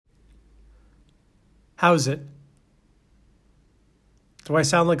How's it? Do I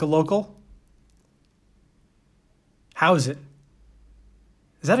sound like a local? How's it?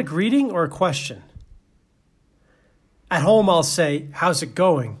 Is that a greeting or a question? At home, I'll say, how's it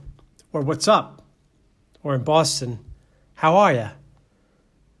going? Or what's up? Or in Boston, how are ya?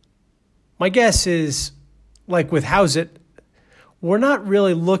 My guess is, like with how's it, we're not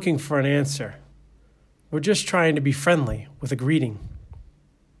really looking for an answer. We're just trying to be friendly with a greeting.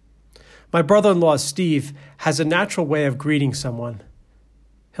 My brother-in-law, Steve, has a natural way of greeting someone.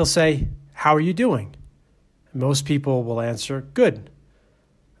 He'll say, how are you doing? And most people will answer, good.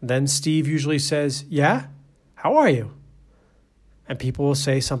 Then Steve usually says, yeah, how are you? And people will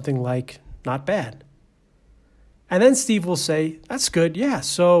say something like, not bad. And then Steve will say, that's good, yeah,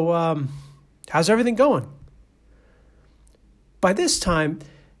 so how's everything going? By this time,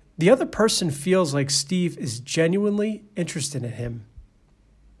 the other person feels like Steve is genuinely interested in him.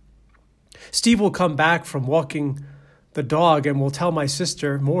 Steve will come back from walking the dog and will tell my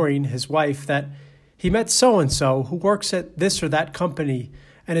sister, Maureen, his wife, that he met so-and-so who works at this or that company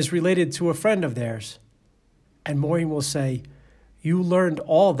and is related to a friend of theirs. And Maureen will say, you learned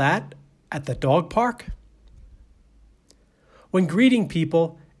all that at the dog park? When greeting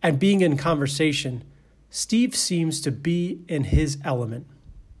people and being in conversation, Steve seems to be in his element.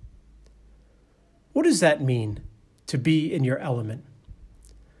 What does that mean, to be in your element?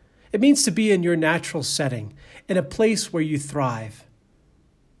 It means to be in your natural setting, in a place where you thrive,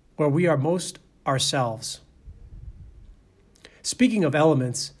 where we are most ourselves. Speaking of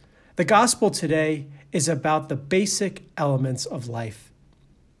elements, the gospel today is about the basic elements of life: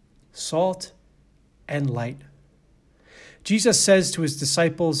 salt and light. Jesus says to his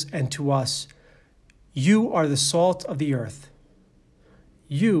disciples and to us, you are the salt of the earth.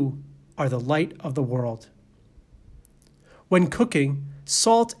 You are the light of the world. When cooking,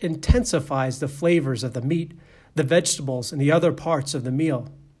 salt intensifies the flavors of the meat, the vegetables, and the other parts of the meal.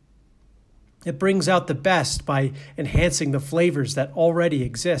 It brings out the best by enhancing the flavors that already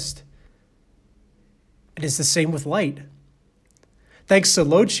exist. It is the same with light. Thanks to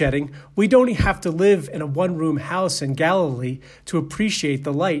load shedding, we don't have to live in a one-room house in Galilee to appreciate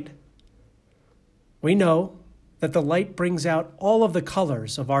the light. We know that the light brings out all of the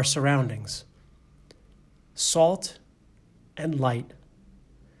colors of our surroundings. Salt and light.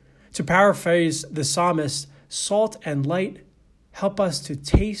 To paraphrase the psalmist, salt and light help us to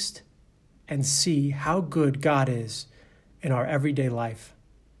taste and see how good God is in our everyday life.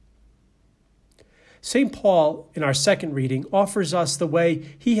 St. Paul, in our second reading, offers us the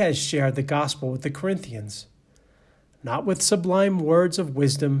way he has shared the gospel with the Corinthians, not with sublime words of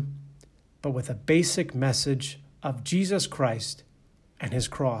wisdom, but with a basic message of Jesus Christ and his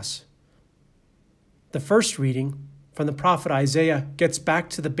cross. The first reading from the prophet Isaiah gets back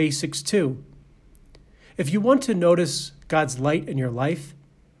to the basics too. If you want to notice God's light in your life,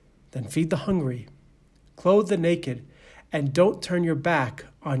 then feed the hungry, clothe the naked, and don't turn your back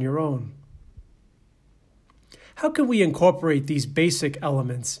on your own. How can we incorporate these basic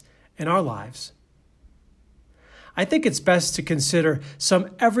elements in our lives? I think it's best to consider some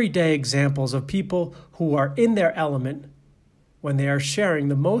everyday examples of people who are in their element when they are sharing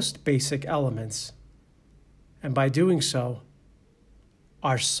the most basic elements, and by doing so,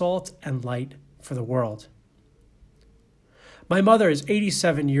 are salt and light for the world. My mother is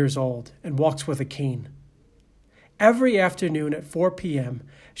 87 years old and walks with a cane. Every afternoon at 4 p.m.,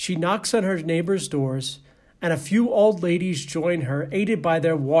 she knocks on her neighbors' doors, and a few old ladies join her, aided by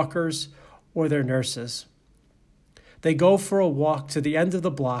their walkers or their nurses. They go for a walk to the end of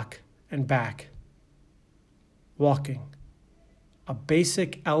the block and back. Walking, a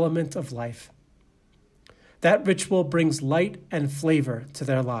basic element of life. That ritual brings light and flavor to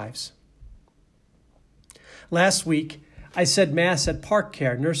their lives. Last week, I said Mass at Park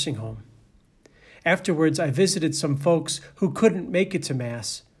Care Nursing Home. Afterwards, I visited some folks who couldn't make it to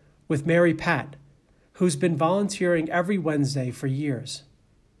Mass with Mary Pat, who's been volunteering every Wednesday for years.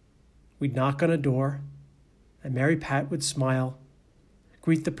 We'd knock on a door, and Mary Pat would smile,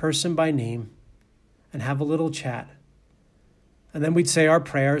 greet the person by name, and have a little chat. And then we'd say our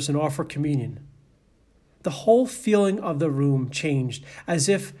prayers and offer communion. The whole feeling of the room changed, as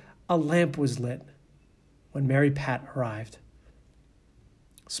if a lamp was lit when Mary Pat arrived.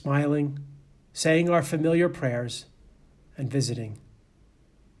 Smiling, saying our familiar prayers, and visiting.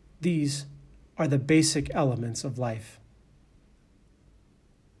 These are the basic elements of life.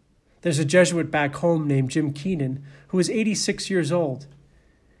 There's a Jesuit back home named Jim Keenan who is 86 years old.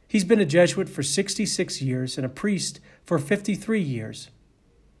 He's been a Jesuit for 66 years and a priest for 53 years.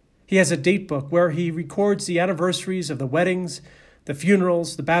 He has a date book where he records the anniversaries of the weddings, the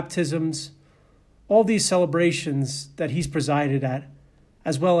funerals, the baptisms, all these celebrations that he's presided at,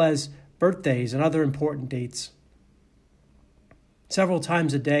 as well as birthdays and other important dates. Several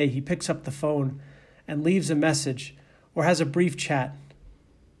times a day, he picks up the phone and leaves a message or has a brief chat.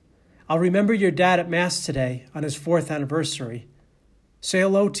 I'll remember your dad at Mass today on his 4th anniversary. Say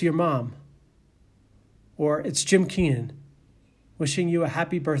hello to your mom. Or it's Jim Keenan, wishing you a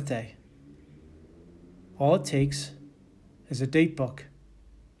happy birthday. All it takes is a date book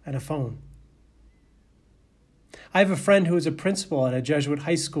and a phone. I have a friend who is a principal at a Jesuit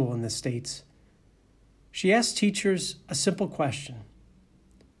high school in the States. She asked teachers a simple question.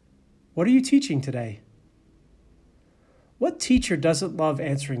 What are you teaching today? What teacher doesn't love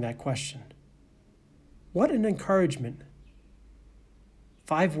answering that question? What an encouragement.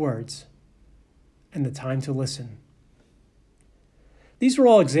 5 words and the time to listen. These were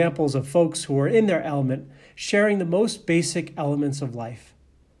all examples of folks who are in their element, sharing the most basic elements of life.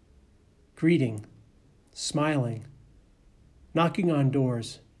 Greeting, smiling, knocking on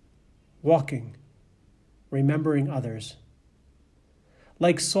doors, walking, remembering others.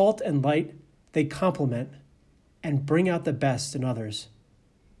 Like salt and light, they complement and bring out the best in others.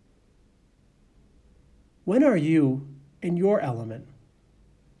 When are you in your element?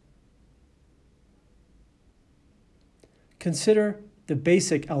 Consider the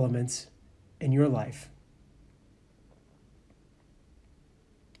basic elements in your life.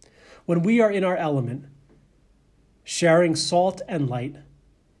 When we are in our element, sharing salt and light,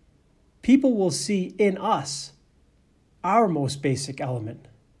 people will see in us our most basic element,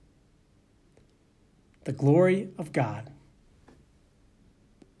 the glory of God.